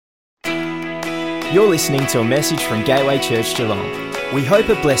You're listening to a message from Gateway Church Geelong. We hope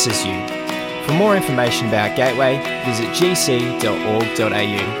it blesses you. For more information about Gateway, visit gc.org.au.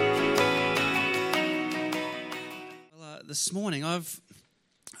 This morning I've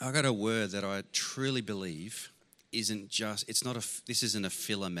got a word that I truly believe isn't a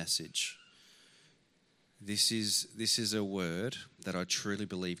filler message. This is a word that I truly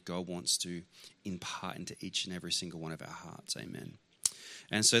believe God wants to impart into each and every single one of our hearts. Amen.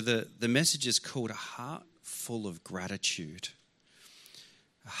 And so the message is called A Heart Full of Gratitude.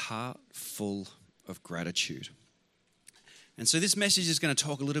 A heart full of gratitude. And so this message is going to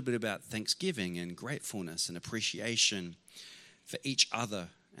talk a little bit about thanksgiving and gratefulness and appreciation for each other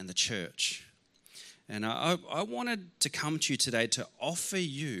and the church. And I wanted to come to you today to offer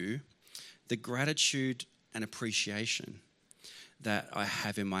you the gratitude and appreciation that I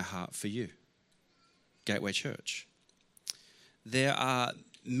have in my heart for you, Gateway Church. There are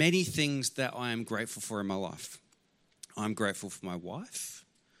many things that I am grateful for in my life. I'm grateful for my wife,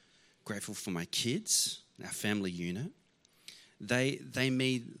 grateful for my kids, our family unit. They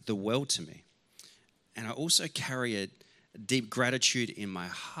mean the world to me. And I also carry a deep gratitude in my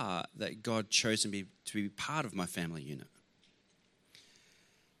heart that God chose me to be part of my family unit.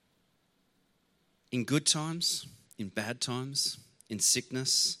 In good times, in bad times, in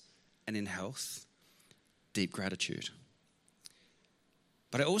sickness and in health, deep gratitude.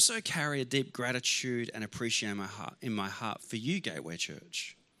 But I also carry a deep gratitude and appreciation in my heart for you, Gateway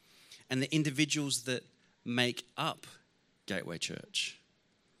Church, and the individuals that make up Gateway Church.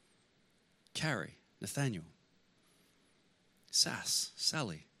 Carrie, Nathaniel, Sass,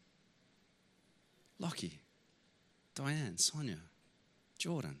 Sally, Lockie, Diane, Sonia,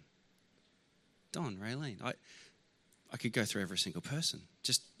 Jordan, Don, Raylene. I could go through every single person.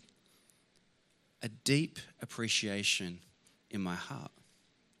 Just a deep appreciation in my heart.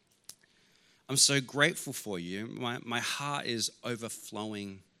 I'm so grateful for you. My heart is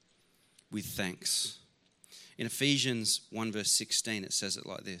overflowing with thanks. In Ephesians 1 verse 16, it says it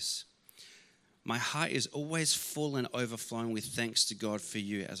like this. My heart is always full and overflowing with thanks to God for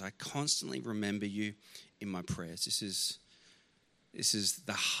you as I constantly remember you in my prayers. This is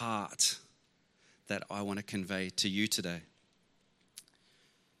the heart that I want to convey to you today.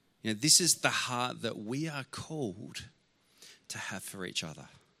 You know, this is the heart that we are called to have for each other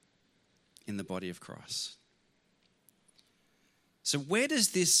in the body of Christ. So where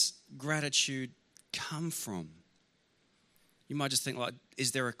does this gratitude come from? You might just think, like,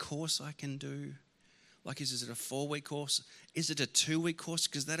 is there a course I can do? Like, is it a 4-week course? Is it a 2-week course?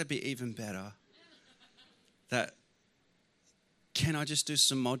 Because that'd be even better. Can I just do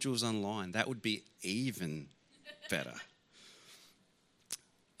some modules online? That would be even better.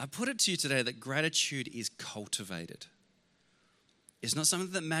 I put it to you today that gratitude is cultivated. It's not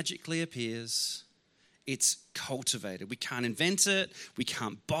something that magically appears. It's cultivated. We can't invent it. We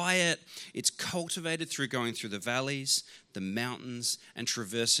can't buy it. It's cultivated through going through the valleys, the mountains, and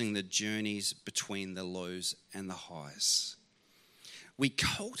traversing the journeys between the lows and the highs. We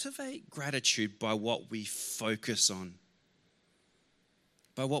cultivate gratitude by what we focus on.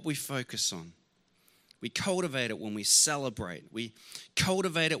 By what we focus on. We cultivate it when we celebrate. We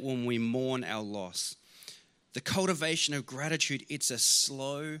cultivate it when we mourn our loss. The cultivation of gratitude, it's a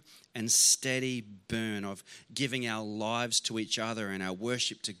slow and steady burn of giving our lives to each other and our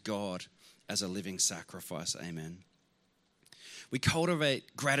worship to God as a living sacrifice. Amen. We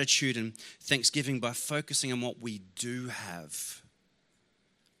cultivate gratitude and thanksgiving by focusing on what we do have.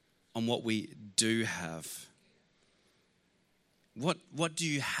 On what we do have. What do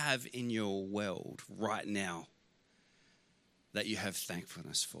you have in your world right now that you have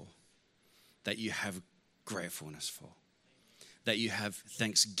thankfulness for? That you have gratefulness for, that you have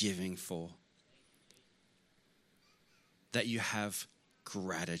thanksgiving for, that you have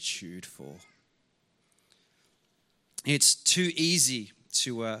gratitude for. It's too easy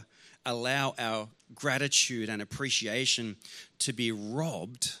to allow our gratitude and appreciation to be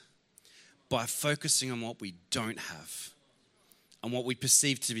robbed by focusing on what we don't have, on what we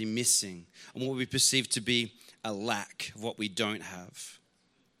perceive to be missing, on what we perceive to be a lack of what we don't have.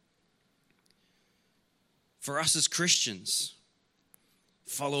 For us as Christians,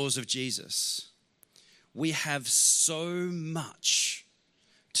 followers of Jesus, we have so much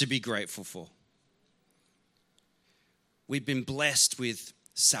to be grateful for. We've been blessed with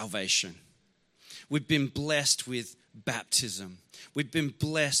salvation. We've been blessed with baptism. We've been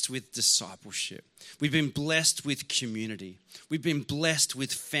blessed with discipleship. We've been blessed with community. We've been blessed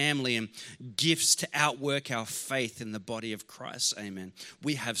with family and gifts to outwork our faith in the body of Christ. Amen.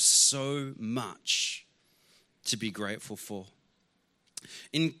 We have so much to be grateful for.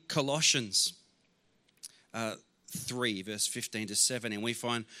 In Colossians 3, verse 15 to 17, we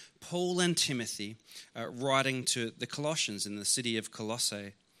find Paul and Timothy writing to the Colossians in the city of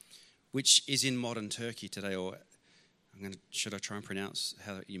Colossae, which is in modern Turkey today. Or should I try and pronounce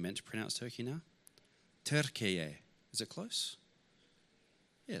how you meant to pronounce Turkey now? Türkiye. Is it close?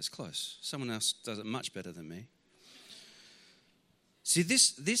 Yeah, it's close. Someone else does it much better than me. See,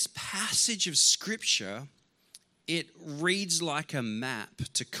 this passage of Scripture, it reads like a map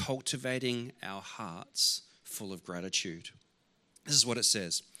to cultivating our hearts full of gratitude. This is what it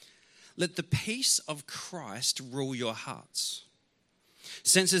says. Let the peace of Christ rule your hearts.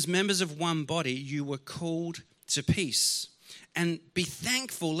 Since as members of one body, you were called to peace. And be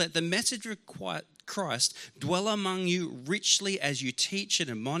thankful, let the message of Christ dwell among you richly as you teach and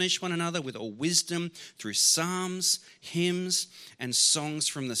admonish one another with all wisdom through psalms, hymns, and songs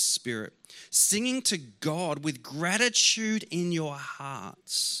from the Spirit, singing to God with gratitude in your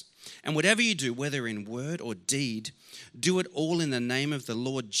hearts. And whatever you do, whether in word or deed, do it all in the name of the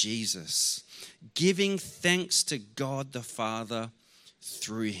Lord Jesus, giving thanks to God the Father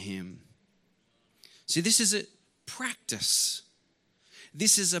through him. See, this is a practice.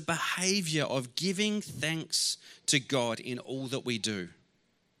 This is a behavior of giving thanks to God in all that we do.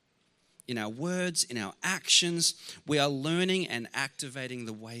 In our words, in our actions, we are learning and activating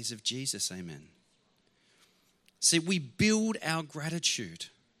the ways of Jesus. Amen. See, we build our gratitude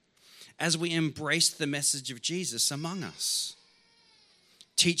as we embrace the message of Jesus among us.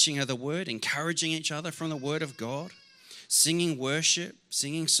 Teaching of the word, encouraging each other from the word of God, singing worship,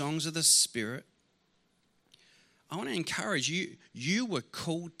 singing songs of the Spirit. I want to encourage you, you were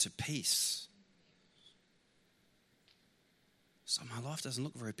called to peace. So my life doesn't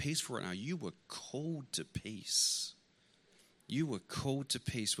look very peaceful right now. You were called to peace. You were called to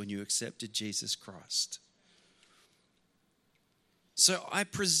peace when you accepted Jesus Christ. So I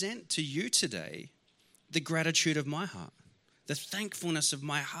present to you today the gratitude of my heart, the thankfulness of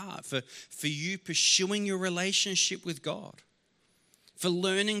my heart for you pursuing your relationship with God, for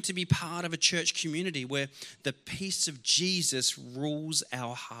learning to be part of a church community where the peace of Jesus rules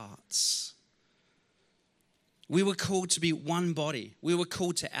our hearts. We were called to be one body. We were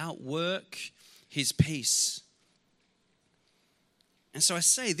called to outwork his peace. And so I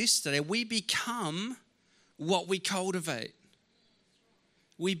say this today, we become what we cultivate.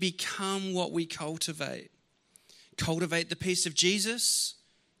 We become what we cultivate. Cultivate the peace of Jesus,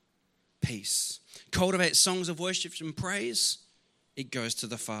 peace. Cultivate songs of worship and praise, it goes to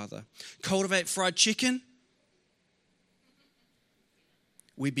the Father. Cultivate fried chicken,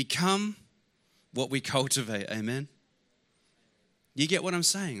 we become what we cultivate. Amen. You get what I'm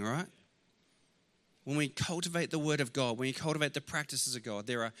saying, all right? When we cultivate the word of God, when we cultivate the practices of God,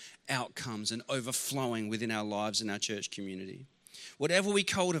 there are outcomes and overflowing within our lives and our church community. Whatever we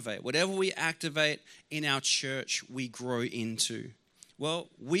cultivate, whatever we activate in our church, we grow into. Well,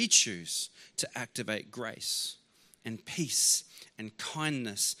 we choose to activate grace and peace and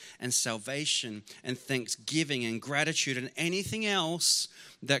kindness and salvation and thanksgiving and gratitude and anything else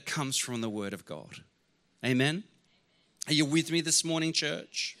that comes from the word of God. Amen? Are you with me this morning,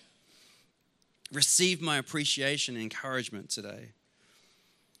 church? Receive my appreciation and encouragement today.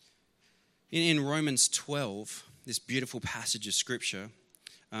 In Romans 12, this beautiful passage of Scripture,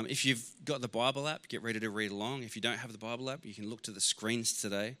 if you've got the Bible app, get ready to read along. If you don't have the Bible app, you can look to the screens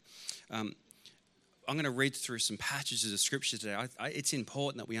today. I'm going to read through some passages of Scripture today. It's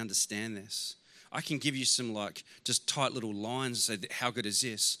important that we understand this. I can give you some just tight little lines and say, how good is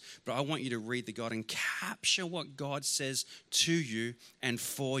this? But I want you to read the God and capture what God says to you and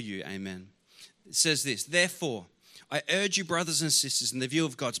for you. Amen. It says this, therefore, I urge you, brothers and sisters, in the view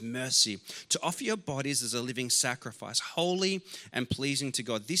of God's mercy, to offer your bodies as a living sacrifice, holy and pleasing to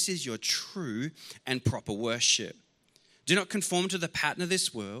God. This is your true and proper worship. Do not conform to the pattern of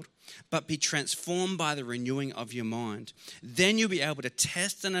this world, but be transformed by the renewing of your mind. Then you'll be able to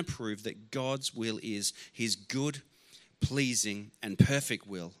test and approve that God's will is his good, pleasing, and perfect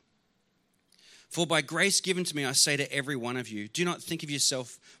will. For by grace given to me, I say to every one of you, do not think of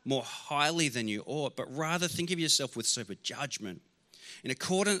yourself more highly than you ought, but rather think of yourself with sober judgment, in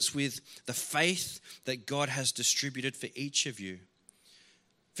accordance with the faith that God has distributed for each of you.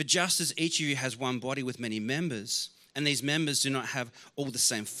 For just as each of you has one body with many members, and these members do not have all the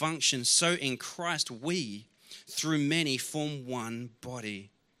same function, so in Christ we, through many, form one body.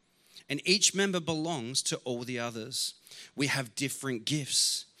 And each member belongs to all the others. We have different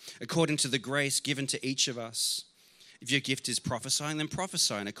gifts, according to the grace given to each of us. If your gift is prophesying, then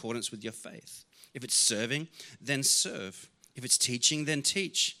prophesy in accordance with your faith. If it's serving, then serve. If it's teaching, then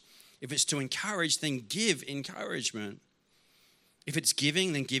teach. If it's to encourage, then give encouragement. If it's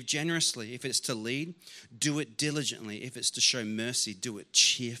giving, then give generously. If it's to lead, do it diligently. If it's to show mercy, do it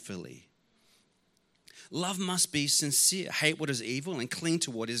cheerfully. Love must be sincere. Hate what is evil and cling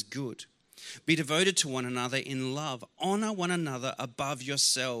to what is good. Be devoted to one another in love. Honor one another above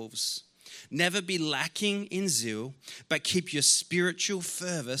yourselves. Never be lacking in zeal, but keep your spiritual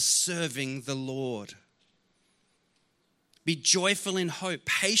fervor serving the Lord. Be joyful in hope,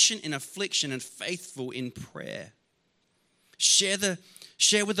 patient in affliction, and faithful in prayer. Share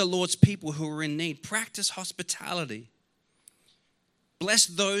with the Lord's people who are in need. Practice hospitality. Bless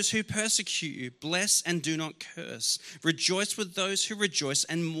those who persecute you. Bless and do not curse. Rejoice with those who rejoice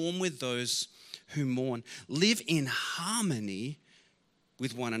and mourn with those who mourn. Live in harmony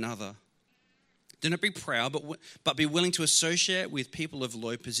with one another. Do not be proud, but be willing to associate with people of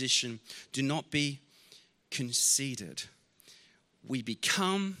low position. Do not be conceited. We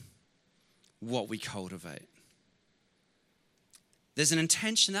become what we cultivate. There's an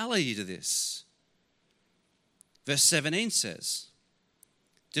intentionality to this. Verse 17 says,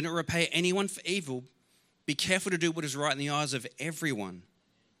 do not repay anyone for evil. Be careful to do what is right in the eyes of everyone.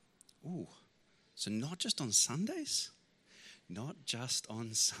 Ooh, so not just on Sundays? Not just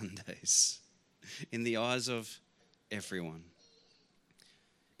on Sundays. In the eyes of everyone.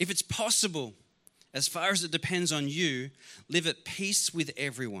 If it's possible, as far as it depends on you, live at peace with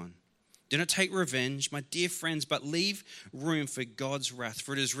everyone. Do not take revenge, my dear friends, but leave room for God's wrath.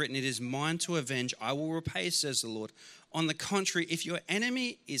 For it is written, it is mine to avenge, I will repay, says the Lord. On the contrary, if your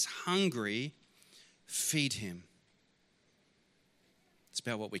enemy is hungry, feed him. It's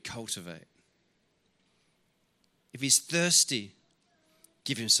about what we cultivate. If he's thirsty,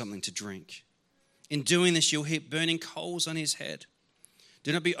 give him something to drink. In doing this, you'll heap burning coals on his head.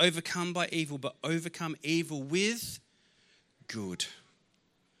 Do not be overcome by evil, but overcome evil with good.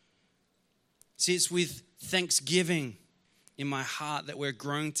 See, it's with thanksgiving in my heart that we're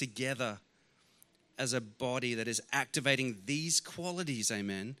growing together as a body that is activating these qualities,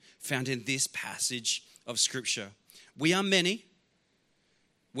 amen, found in this passage of Scripture. We are many.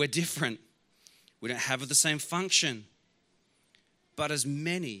 We're different. We don't have the same function. But as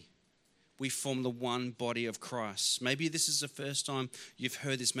many, we form the one body of Christ. Maybe this is the first time you've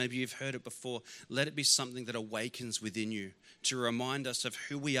heard this. Maybe you've heard it before. Let it be something that awakens within you to remind us of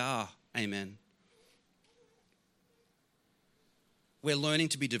who we are. Amen. We're learning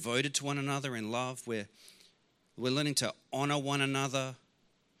to be devoted to one another in love. We're learning to honor one another.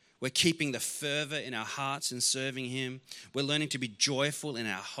 We're keeping the fervor in our hearts in serving Him. We're learning to be joyful in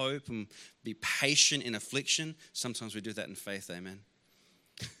our hope and be patient in affliction. Sometimes we do that in faith. Amen.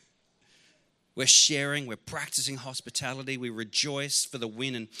 We're sharing, we're practicing hospitality, we rejoice for the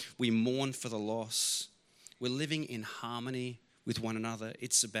win and we mourn for the loss. We're living in harmony with one another.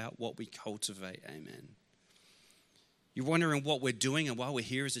 It's about what we cultivate, amen. You're wondering what we're doing and why we're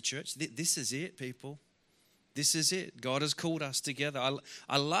here as a church? This is it, people. This is it. God has called us together.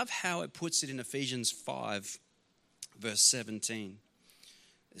 I love how it puts it in Ephesians 5, verse 17.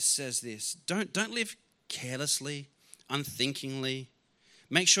 It says this, don't live carelessly, unthinkingly.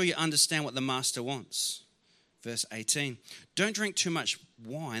 Make sure you understand what the master wants. Verse 18, don't drink too much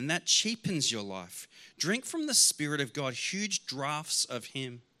wine. That cheapens your life. Drink from the Spirit of God, huge draughts of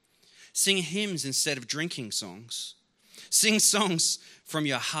Him. Sing hymns instead of drinking songs. Sing songs from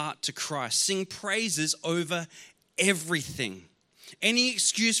your heart to Christ. Sing praises over everything. Any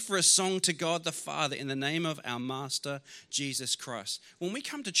excuse for a song to God the Father in the name of our Master, Jesus Christ. When we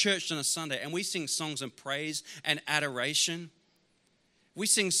come to church on a Sunday and we sing songs of praise and adoration, we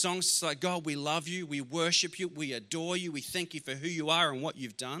sing songs like, God, we love you, we worship you, we adore you, we thank you for who you are and what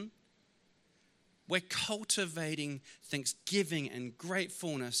you've done. We're cultivating thanksgiving and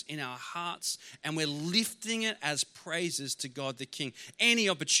gratefulness in our hearts, and we're lifting it as praises to God the King. Any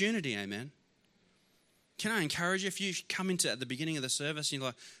opportunity, amen. Can I encourage you, if you come into at the beginning of the service and you're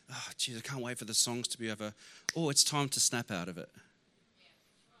like, oh, geez, I can't wait for the songs to be over. Oh, it's time to snap out of it.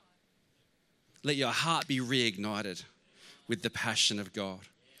 Let your heart be reignited with the passion of God.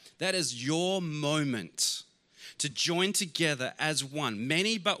 That is your moment to join together as one,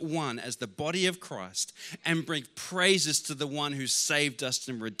 many but one, as the body of Christ, and bring praises to the one who saved us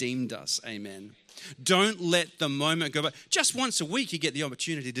and redeemed us. Amen. Don't let the moment go by. Just once a week, you get the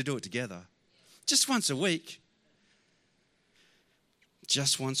opportunity to do it together. Just once a week.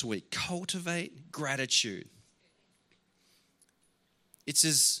 Just once a week. Cultivate gratitude. It's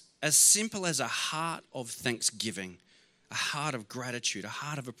as simple as a heart of thanksgiving, a heart of gratitude, a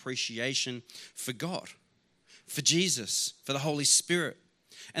heart of appreciation for God, for Jesus, for the Holy Spirit,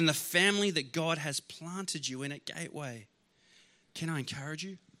 and the family that God has planted you in at Gateway. Can I encourage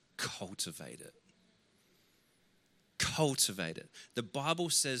you? Cultivate it. cultivate it. The Bible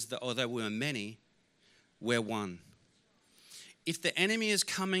says that although we're many, we're one. If the enemy is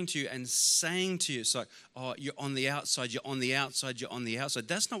coming to you and saying to you, it's like, oh, you're on the outside, you're on the outside, you're on the outside.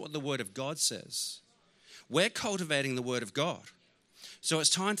 That's not what the Word of God says. We're cultivating the Word of God. So it's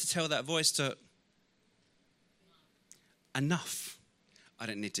time to tell that voice to, enough. I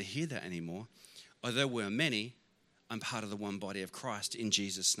don't need to hear that anymore. Although we're many, I'm part of the one body of Christ in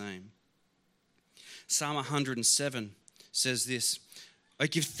Jesus' name. Psalm 107 says this, "I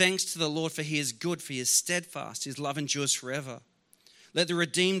give thanks to the Lord, for he is good, for he is steadfast, his love endures forever. Let the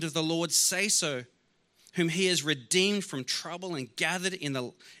redeemed of the Lord say so, whom he has redeemed from trouble and gathered in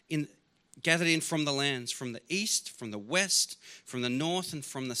from the lands, from the east, from the west, from the north, and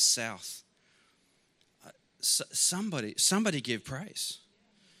from the south." Somebody give praise.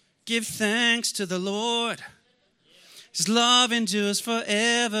 Give thanks to the Lord. His love endures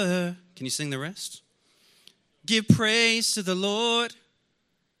forever. Can you sing the rest? Give praise to the Lord.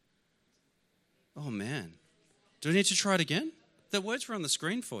 Oh man. Do I need to try it again? The words were on the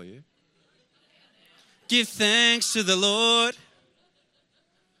screen for you. Give thanks to the Lord.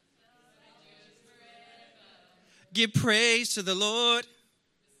 Give praise to the Lord.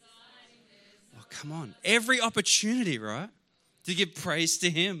 Oh, come on. Every opportunity, right? To give praise to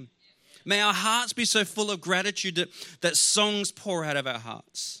him. May our hearts be so full of gratitude that songs pour out of our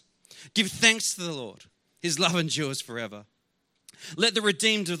hearts. Give thanks to the Lord. His love endures forever. Let the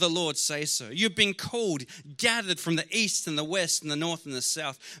redeemed of the Lord say so. You've been called, gathered from the east and the west and the north and the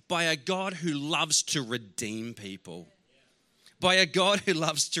south by a God who loves to redeem people. By a God who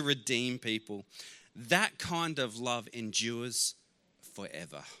loves to redeem people. That kind of love endures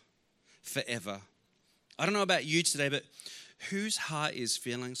forever. Forever. I don't know about you today, but whose heart is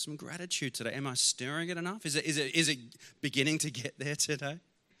feeling some gratitude today? Am I stirring it enough? Is it beginning to get there today?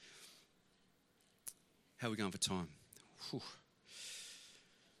 How are we going for time? Whew.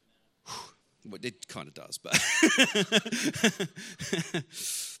 Well, it kind of does, but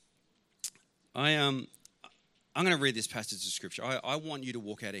I'm going to read this passage of scripture. I want you to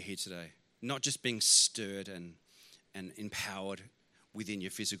walk out of here today, not just being stirred and empowered within your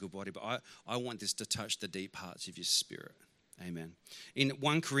physical body, but I want this to touch the deep parts of your spirit. Amen. In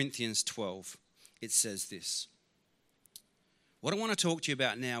 1 Corinthians 12, it says this. What I want to talk to you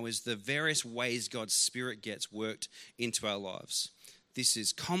about now is the various ways God's Spirit gets worked into our lives. This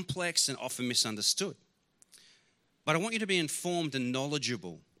is complex and often misunderstood. But I want you to be informed and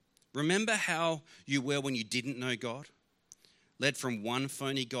knowledgeable. Remember how you were when you didn't know God? Led from one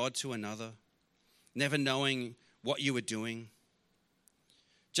phony God to another, never knowing what you were doing,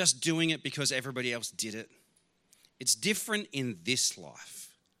 just doing it because everybody else did it. It's different in this life.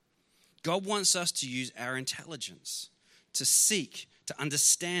 God wants us to use our intelligence, to seek, to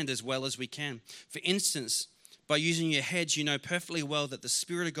understand as well as we can. For instance, by using your heads, you know perfectly well that the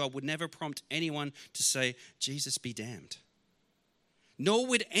Spirit of God would never prompt anyone to say, Jesus be damned. Nor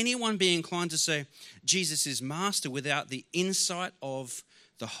would anyone be inclined to say, Jesus is master, without the insight of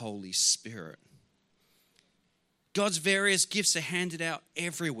the Holy Spirit. God's various gifts are handed out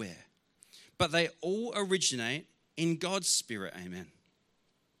everywhere, but they all originate in God's Spirit. Amen.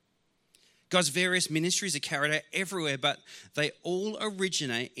 God's various ministries are carried out everywhere, but they all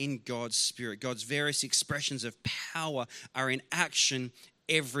originate in God's Spirit. God's various expressions of power are in action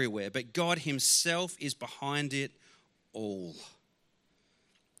everywhere, but God himself is behind it all.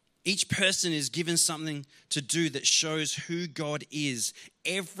 Each person is given something to do that shows who God is.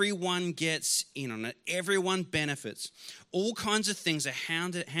 Everyone gets in on it. Everyone benefits. All kinds of things are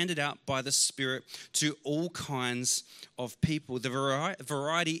handed out by the Spirit to all kinds of people. The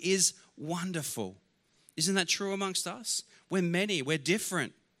variety is wonderful. Isn't that true amongst us? We're many. We're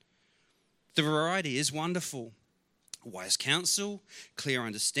different. The variety is wonderful. Wise counsel, clear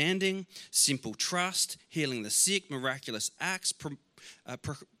understanding, simple trust, healing the sick, miraculous acts,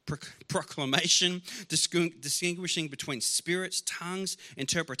 proclamation, distinguishing between spirits, tongues,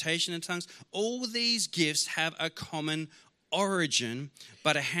 interpretation of tongues. All these gifts have a common origin,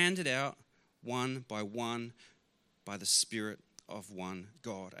 but are handed out one by the Spirit of one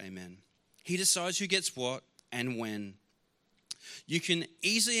God. Amen. He decides who gets what and when. You can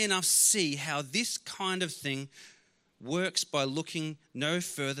easily enough see how this kind of thing works by looking no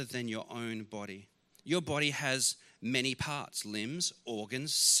further than your own body. Your body has many parts, limbs,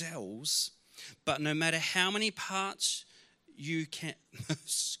 organs, cells, but no matter how many parts you can,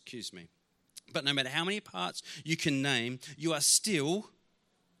 but no matter how many parts you can name, you are still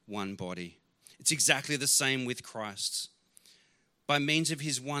one body. It's exactly the same with Christ. By means of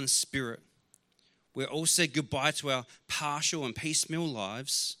his one Spirit, we're all said goodbye to our partial and piecemeal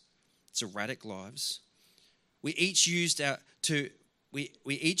lives. It's erratic lives. We each used to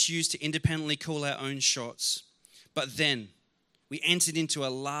independently call our own shots, but then we entered into a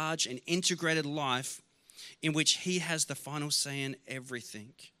large and integrated life in which he has the final say in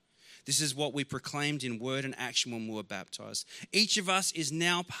everything. This is what we proclaimed in word and action when we were baptized. Each of us is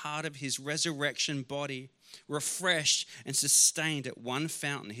now part of his resurrection body, refreshed and sustained at one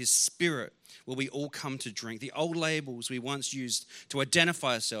fountain, his spirit, where we all come to drink. The old labels we once used to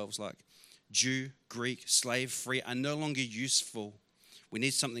identify ourselves, like Jew, Greek, slave, free, are no longer useful. We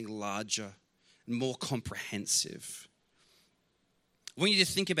need something larger and more comprehensive. I want you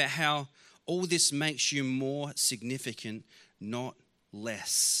to think about how all this makes you more significant, not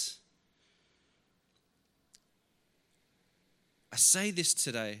less. I say this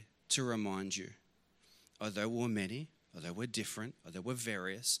today to remind you, although we're many, although we're different, although we're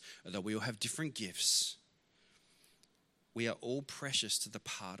various, although we all have different gifts, we are all precious to the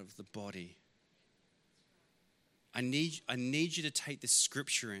part of the body. I need you to take this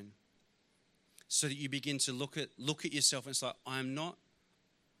scripture in so that you begin to look at yourself and it's like, I'm not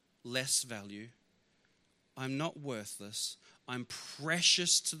less value. I'm not worthless. I'm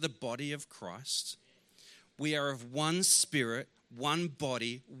precious to the body of Christ. We are of one spirit, one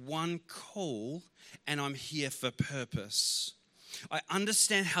body, one call, and I'm here for purpose. I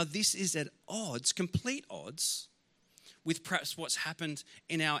understand how this is at odds, complete odds, with perhaps what's happened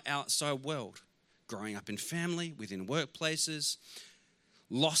in our outside world. Growing up in family, within workplaces,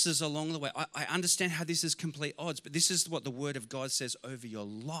 losses along the way. I understand how this is complete odds, but this is what the Word of God says over your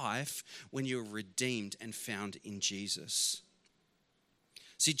life when you're redeemed and found in Jesus.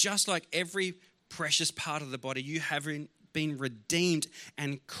 See, just like every precious part of the body, you have been redeemed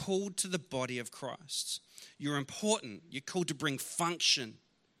and called to the body of Christ. You're important. You're called to bring function,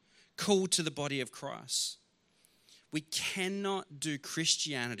 called to the body of Christ. We cannot do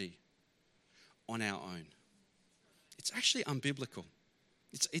Christianity on our own. It's actually unbiblical.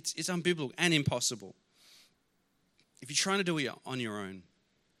 It's unbiblical and impossible. If you're trying to do it on your own,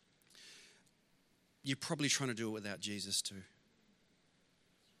 you're probably trying to do it without Jesus too.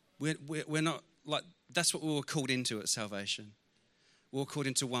 We're not like, that's what we were called into at salvation. We were called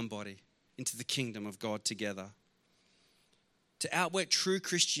into one body, into the kingdom of God together. To outwork true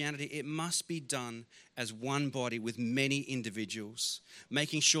Christianity, it must be done as one body with many individuals,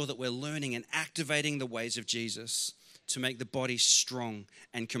 making sure that we're learning and activating the ways of Jesus to make the body strong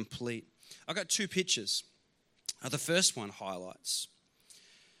and complete. I've got two pictures. The first one highlights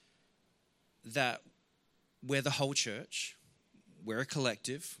that we're the whole church, we're a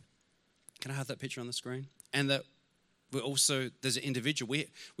collective. Can I have that picture on the screen? And that there's an individual.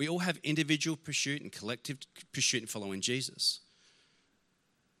 We all have individual pursuit and collective pursuit in following Jesus.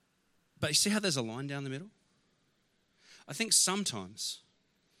 But you see how there's a line down the middle? I think sometimes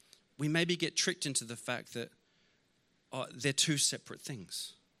we maybe get tricked into the fact that they're two separate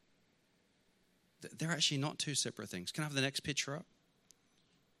things. They're actually not two separate things. Can I have the next picture up?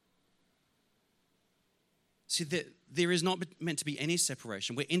 See, there is not meant to be any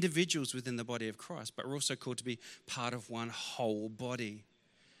separation. We're individuals within the body of Christ, but we're also called to be part of one whole body.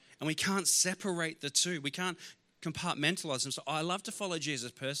 And we can't separate the two. We can't compartmentalize them. So I love to follow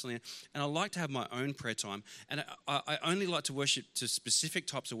Jesus personally, and I like to have my own prayer time. And I only like to worship to specific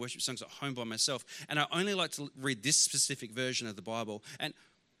types of worship songs at home by myself. And I only like to read this specific version of the Bible. And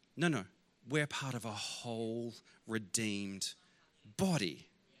no, we're part of a whole redeemed body.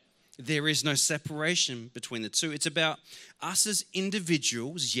 There is no separation between the two. It's about us as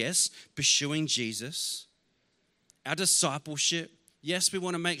individuals, yes, pursuing Jesus, our discipleship. Yes, we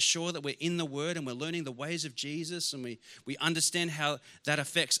want to make sure that we're in the Word and we're learning the ways of Jesus, and we understand how that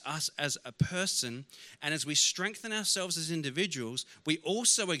affects us as a person. And as we strengthen ourselves as individuals, we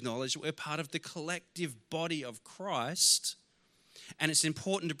also acknowledge that we're part of the collective body of Christ. And it's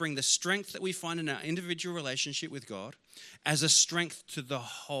important to bring the strength that we find in our individual relationship with God as a strength to the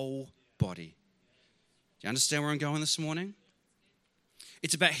whole body. Do you understand where I'm going this morning?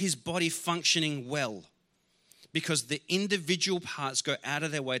 It's about His body functioning well, because the individual parts go out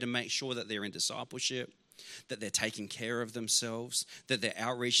of their way to make sure that they're in discipleship, that they're taking care of themselves, that they're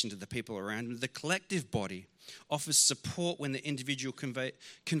outreaching to the people around them. The collective body offers support when the individual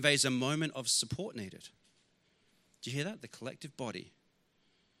conveys a moment of support needed. Do you hear that? The collective body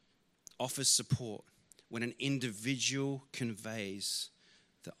offers support when an individual conveys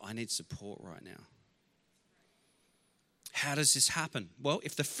that I need support right now. How does this happen? Well,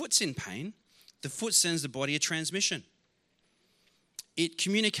 if the foot's in pain, the foot sends the body a transmission. It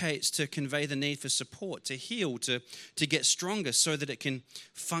communicates to convey the need for support, to heal, to get stronger so that it can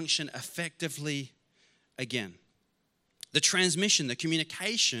function effectively again. The transmission, the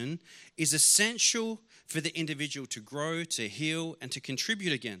communication is essential for the individual to grow, to heal, and to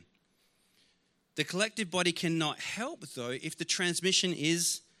contribute again. The collective body cannot help, though, if the transmission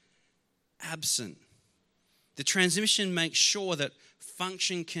is absent. The transmission makes sure that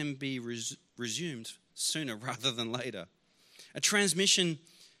function can be resumed sooner rather than later. A transmission,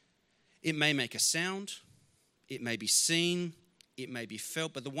 it may make a sound, it may be seen, it may be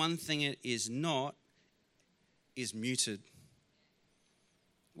felt, but the one thing it is not is muted.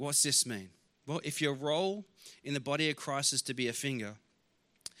 What's this mean? Well, if your role in the body of Christ is to be a finger,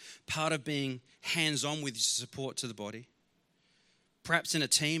 part of being hands-on with your support to the body, perhaps in a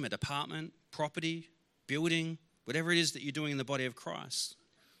team, a department, property, building, whatever it is that you're doing in the body of Christ.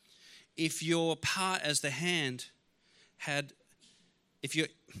 If your part as the hand had, if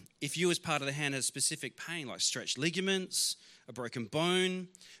you as part of the hand had specific pain, like stretched ligaments, a broken bone,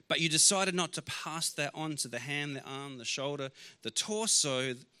 but you decided not to pass that on to the hand, the arm, the shoulder, the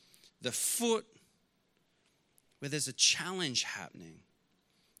torso, the foot, where there's a challenge happening,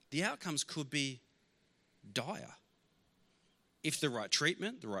 the outcomes could be dire. If the right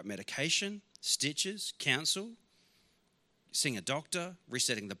treatment, the right medication, stitches, counsel, seeing a doctor,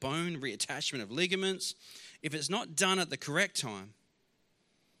 resetting the bone, reattachment of ligaments, if it's not done at the correct time,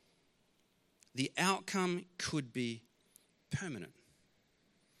 the outcome could be permanent.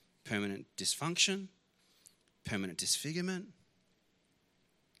 Permanent dysfunction, permanent disfigurement.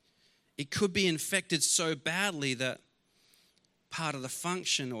 It could be infected so badly that part of the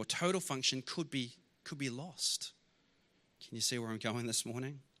function or total function could be lost. Can you see where I'm going this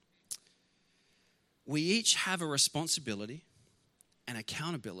morning? We each have a responsibility and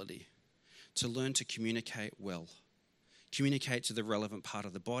accountability to learn to communicate well. Communicate to the relevant part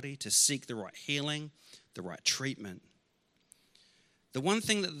of the body, to seek the right healing, the right treatment. The one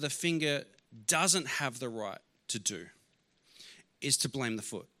thing that the finger doesn't have the right to do is to blame the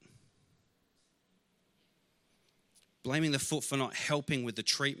foot. Blaming the foot for not helping with the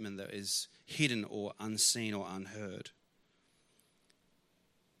treatment that is hidden or unseen or unheard.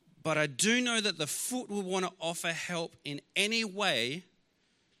 But I do know that the foot will want to offer help in any way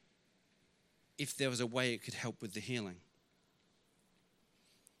if there was a way it could help with the healing.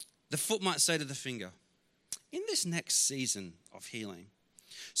 The foot might say to the finger, in this next season of healing,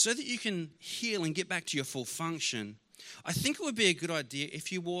 so that you can heal and get back to your full function, I think it would be a good idea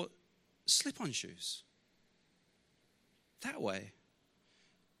if you wore slip-on shoes. That way,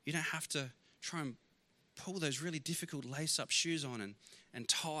 you don't have to try and pull those really difficult lace-up shoes on and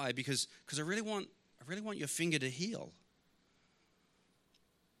tie because I really want your finger to heal.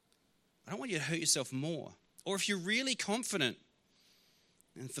 I don't want you to hurt yourself more. Or if you're really confident,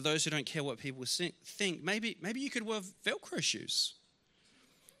 and for those who don't care what people think, maybe you could wear Velcro shoes.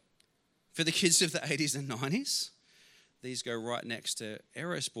 For the kids of the 80s and 90s, these go right next to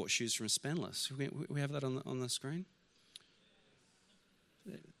Aerosport shoes from Spenless. We have that on the screen.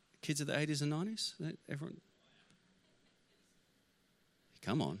 Kids of the 80s and 90s? Everyone?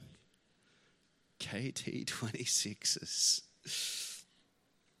 Come on. KT26s.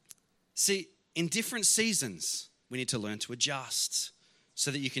 See, in different seasons, we need to learn to adjust so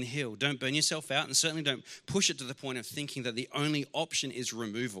that you can heal. Don't burn yourself out, and certainly don't push it to the point of thinking that the only option is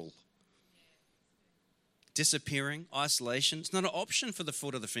removal. Disappearing, isolation, it's not an option for the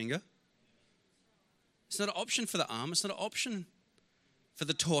foot or the finger. It's not an option for the arm. It's not an option for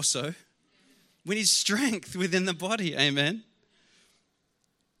the torso. We need strength within the body, amen?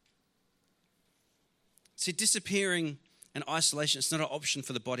 See, disappearing and isolation, it's not an option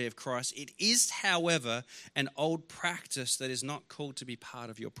for the body of Christ. It is, however, an old practice that is not called to be part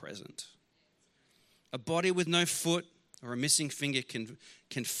of your present. A body with no foot or a missing finger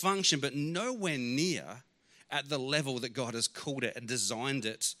can function, but nowhere near at the level that God has called it and designed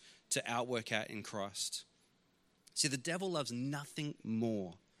it to outwork out in Christ. See, the devil loves nothing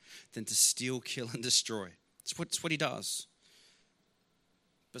more than to steal, kill, and destroy. It's what he does.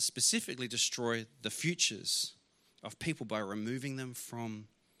 But specifically destroy the futures of people by removing them from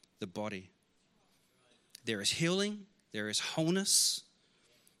the body. There is healing, there is wholeness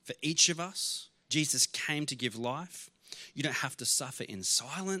for each of us. Jesus came to give life. You don't have to suffer in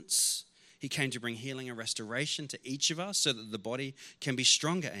silence. He came to bring healing and restoration to each of us so that the body can be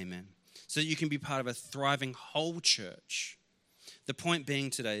stronger, amen. So that you can be part of a thriving whole church. The point being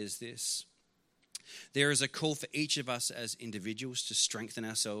today is this. There is a call for each of us as individuals to strengthen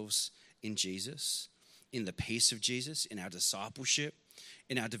ourselves in Jesus, in the peace of Jesus, in our discipleship,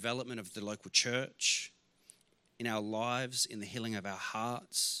 in our development of the local church, in our lives, in the healing of our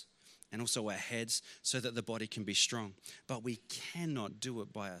hearts, and also our heads, so that the body can be strong. But we cannot do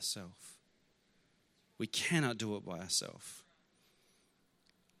it by ourselves. We cannot do it by ourselves.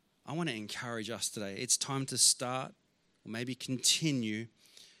 I want to encourage us today. It's time to start, or maybe continue,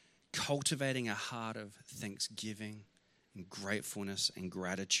 cultivating a heart of thanksgiving and gratefulness and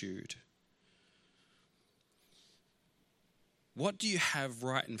gratitude. What do you have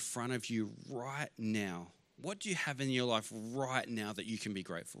right in front of you right now? What do you have in your life right now that you can be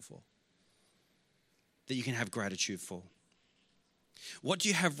grateful for? That you can have gratitude for? What do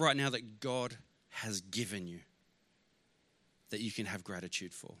you have right now that God has given you that you can have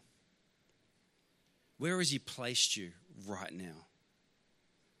gratitude for? Where has He placed you right now?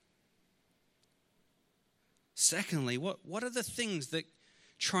 Secondly, what are the things that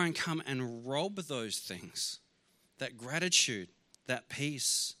try and come and rob those things? That gratitude, that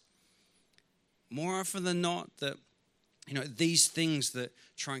peace. More often than not, these things that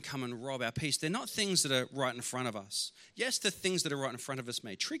try and come and rob our peace, they're not things that are right in front of us. Yes, the things that are right in front of us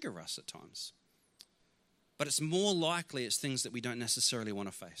may trigger us at times. But it's more likely it's things that we don't necessarily want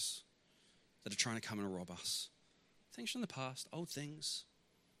to face that are trying to come and rob us. Things from the past, old things.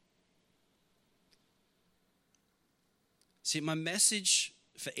 See, my message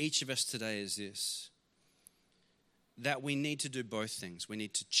for each of us today is this: that we need to do both things. We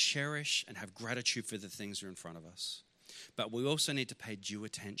need to cherish and have gratitude for the things that are in front of us. But we also need to pay due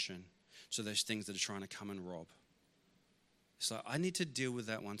attention to those things that are trying to come and rob. So I need to deal with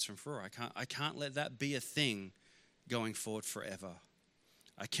that once and for all. I can't let that be a thing going forward forever.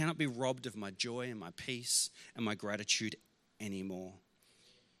 I cannot be robbed of my joy and my peace and my gratitude anymore.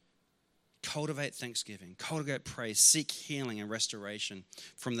 Cultivate thanksgiving, cultivate praise, seek healing and restoration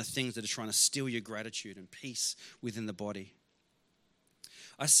from the things that are trying to steal your gratitude and peace within the body.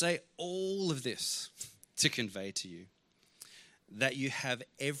 I say all of this to convey to you that you have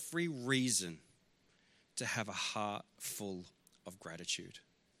every reason to have a heart full of gratitude.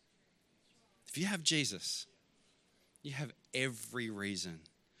 If you have Jesus, you have every reason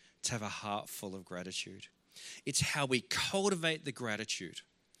to have a heart full of gratitude. It's how we cultivate the gratitude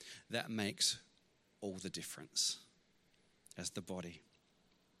that makes all the difference as the body.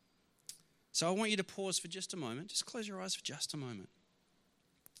 So I want you to pause for just a moment. Just close your eyes for just a moment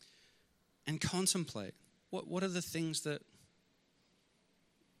and contemplate what are the things that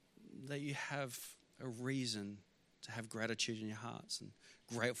you have a reason to have gratitude in your hearts and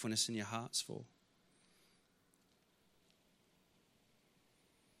gratefulness in your hearts for.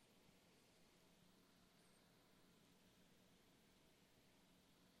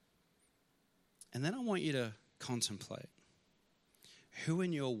 And then I want you to contemplate who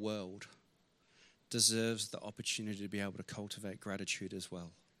in your world deserves the opportunity to be able to cultivate gratitude as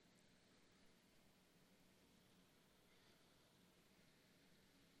well.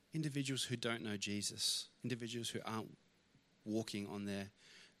 Individuals who don't know Jesus, individuals who aren't walking on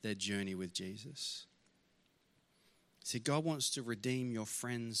their journey with Jesus. See, God wants to redeem your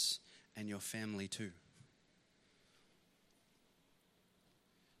friends and your family too.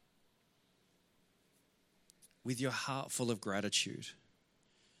 With your heart full of gratitude,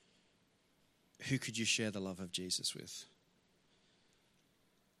 who could you share the love of Jesus with?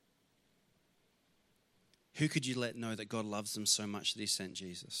 Who could you let know that God loves them so much that He sent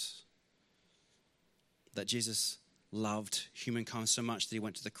Jesus? That Jesus loved humankind so much that He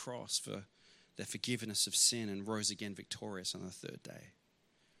went to the cross for their forgiveness of sin and rose again victorious on the third day?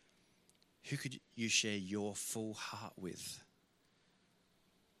 Who could you share your full heart with?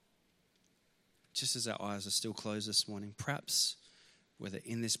 Just as our eyes are still closed this morning, perhaps whether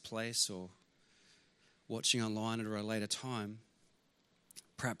in this place or watching online at a later time,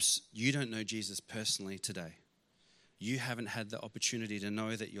 perhaps you don't know Jesus personally today. You haven't had the opportunity to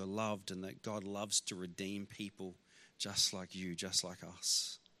know that you're loved and that God loves to redeem people just like you, just like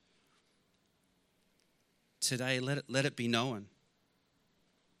us. Today, let it be known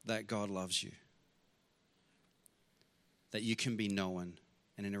that God loves you, that you can be known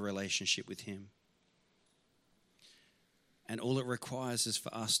and in a relationship with Him. And all it requires is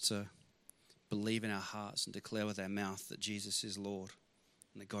for us to believe in our hearts and declare with our mouth that Jesus is Lord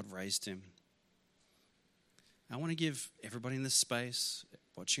and that God raised Him. I want to give everybody in this space,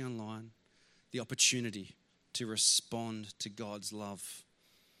 watching online, the opportunity to respond to God's love,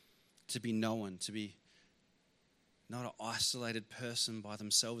 to be known, to be not an isolated person by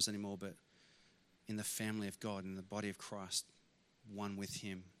themselves anymore, but in the family of God, in the body of Christ, one with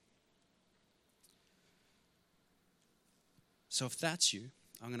Him. So if that's you,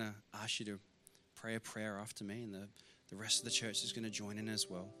 I'm going to ask you to pray a prayer after me, and the rest of the church is going to join in as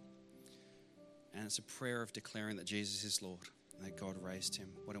well. And it's a prayer of declaring that Jesus is Lord and that God raised Him.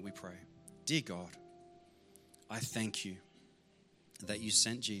 Why don't we pray? Dear God, I thank You that You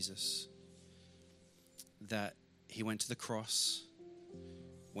sent Jesus, that He went to the cross,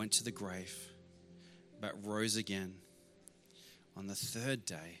 went to the grave, but rose again on the third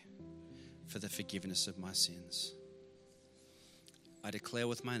day for the forgiveness of my sins. I declare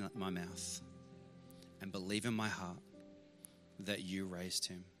with my mouth and believe in my heart that you raised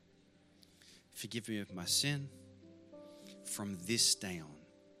him. Forgive me of my sin. From this day on,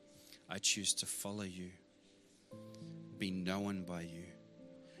 I choose to follow you, be known by you,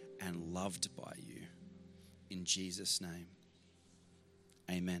 and loved by you. In Jesus' name,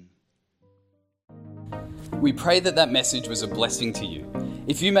 amen. We pray that message was a blessing to you.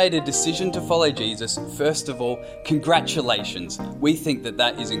 If you made a decision to follow Jesus, first of all, congratulations. We think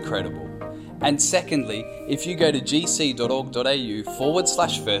that is incredible. And secondly, if you go to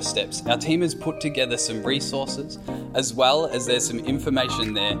gc.org.au/first steps, our team has put together some resources, as well as there's some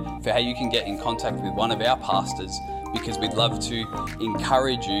information there for how you can get in contact with one of our pastors, because we'd love to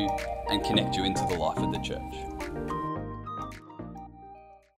encourage you and connect you into the life of the church.